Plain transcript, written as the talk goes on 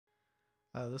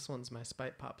This one's my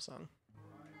Spite Pop song.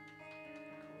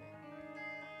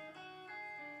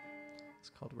 It's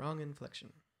called Wrong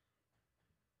Inflection.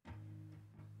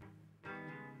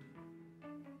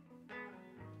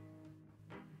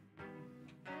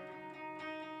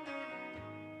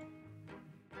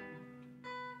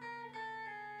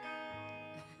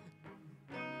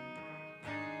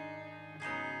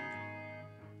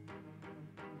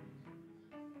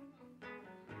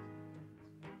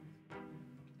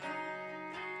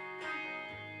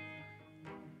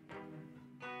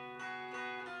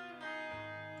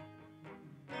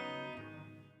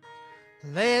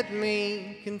 Let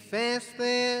me confess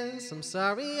this, I'm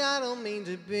sorry, I don't mean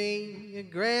to be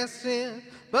aggressive,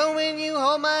 but when you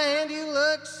hold my hand you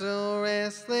look so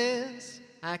restless.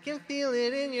 I can feel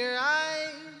it in your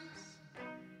eyes.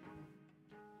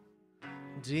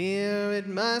 Dear, it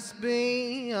must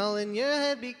be all in your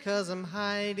head because I'm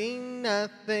hiding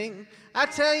nothing. I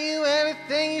tell you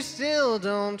everything, you still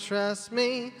don't trust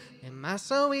me. Am I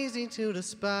so easy to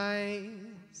despise?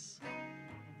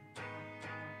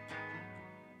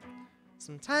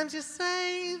 Sometimes you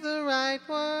say the right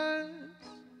words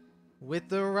with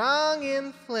the wrong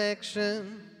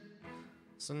inflection.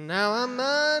 So now I'm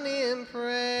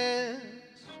unimpressed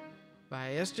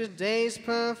by yesterday's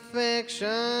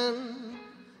perfection.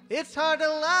 It's hard to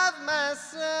love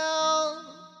myself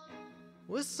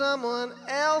with someone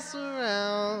else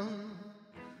around.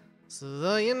 So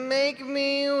though you make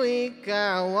me weak,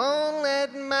 I won't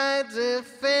let my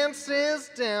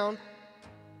defenses down.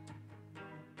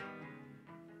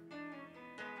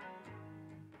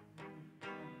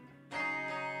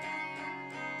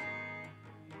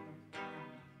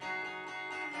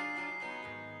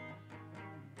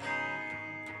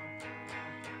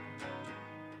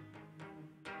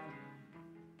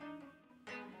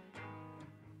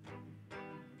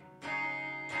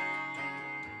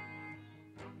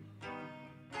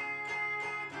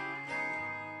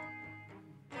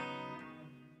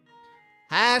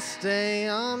 I stay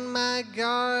on my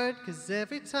guard, 'cause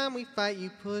every time we fight you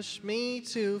push me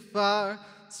too far.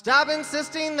 Stop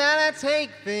insisting that I take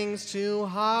things too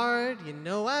hard. You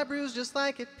know I bruise just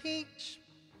like a peach.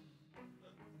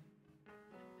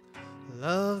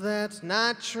 Love that's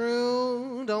not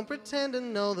true, don't pretend to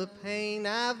know the pain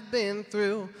I've been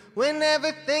through. When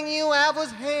everything you have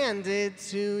was handed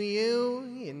to you,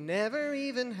 you never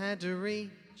even had to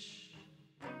reach.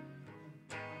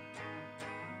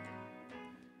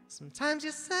 Sometimes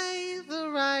you say the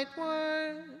right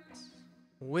words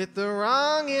with the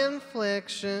wrong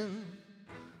inflection.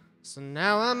 So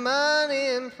now I'm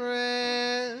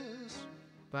unimpressed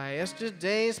by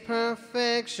yesterday's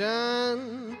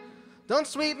perfection. Don't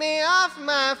sweep me off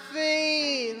my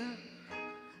feet,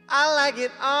 I like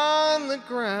it on the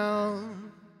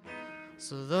ground.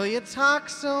 So though you talk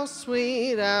so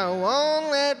sweet, I won't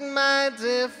let my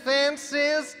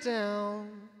defenses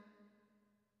down.